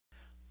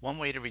One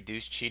way to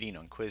reduce cheating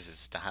on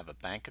quizzes is to have a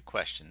bank of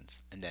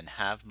questions and then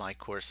have My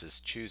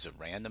Courses choose a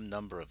random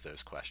number of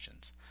those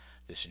questions.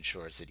 This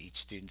ensures that each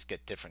student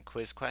gets different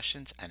quiz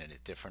questions and in a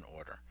different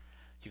order.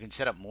 You can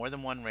set up more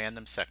than one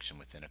random section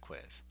within a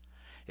quiz.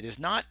 It is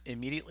not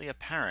immediately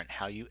apparent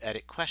how you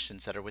edit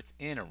questions that are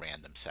within a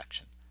random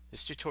section.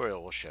 This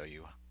tutorial will show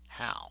you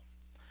how.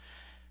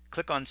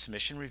 Click on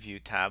Submission Review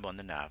tab on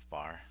the nav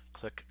bar.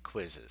 Click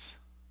Quizzes.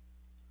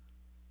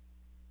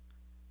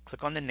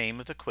 Click on the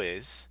name of the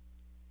quiz.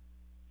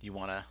 You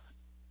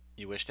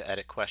wish to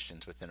edit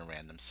questions within a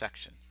random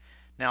section.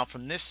 Now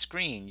from this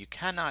screen you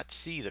cannot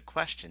see the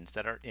questions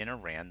that are in a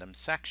random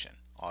section.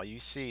 All you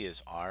see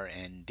is R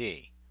and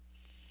D.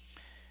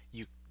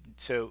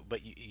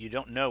 But you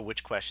don't know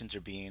which questions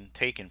are being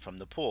taken from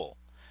the pool.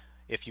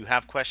 If you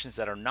have questions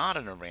that are not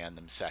in a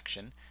random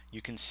section,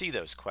 you can see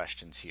those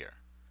questions here.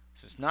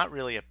 So it's not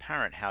really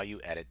apparent how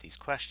you edit these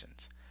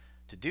questions.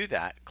 To do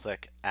that,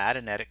 click Add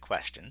and Edit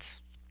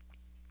Questions.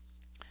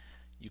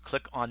 You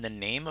click on the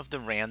name of the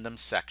random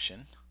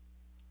section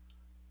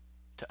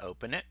to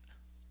open it.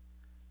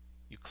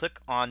 You click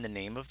on the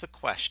name of the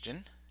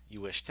question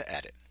you wish to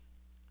edit.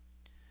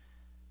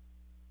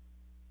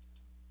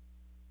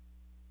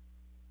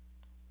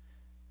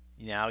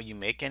 Now you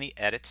make any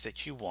edits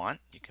that you want.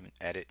 You can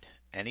edit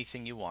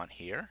anything you want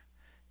here.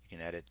 You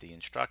can edit the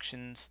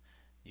instructions.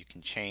 You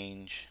can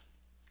change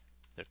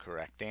the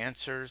correct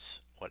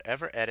answers,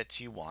 whatever edits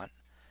you want.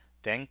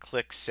 Then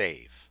click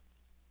Save.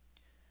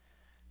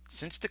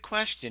 Since the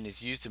question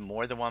is used in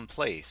more than one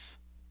place,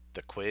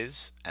 the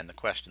quiz and the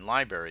question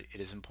library,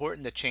 it is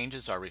important that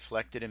changes are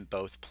reflected in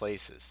both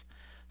places.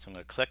 So I'm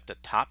going to click the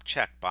top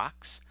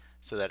checkbox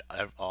so that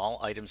all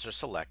items are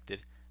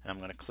selected, and I'm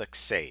going to click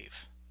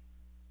Save.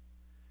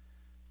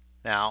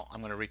 Now I'm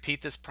going to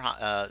repeat this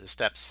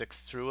steps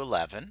 6 through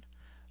 11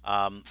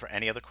 for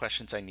any other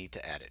questions I need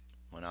to edit.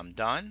 When I'm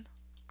done,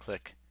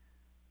 click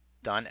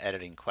Done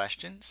Editing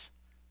Questions,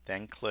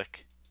 then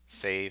click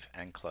Save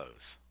and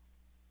Close.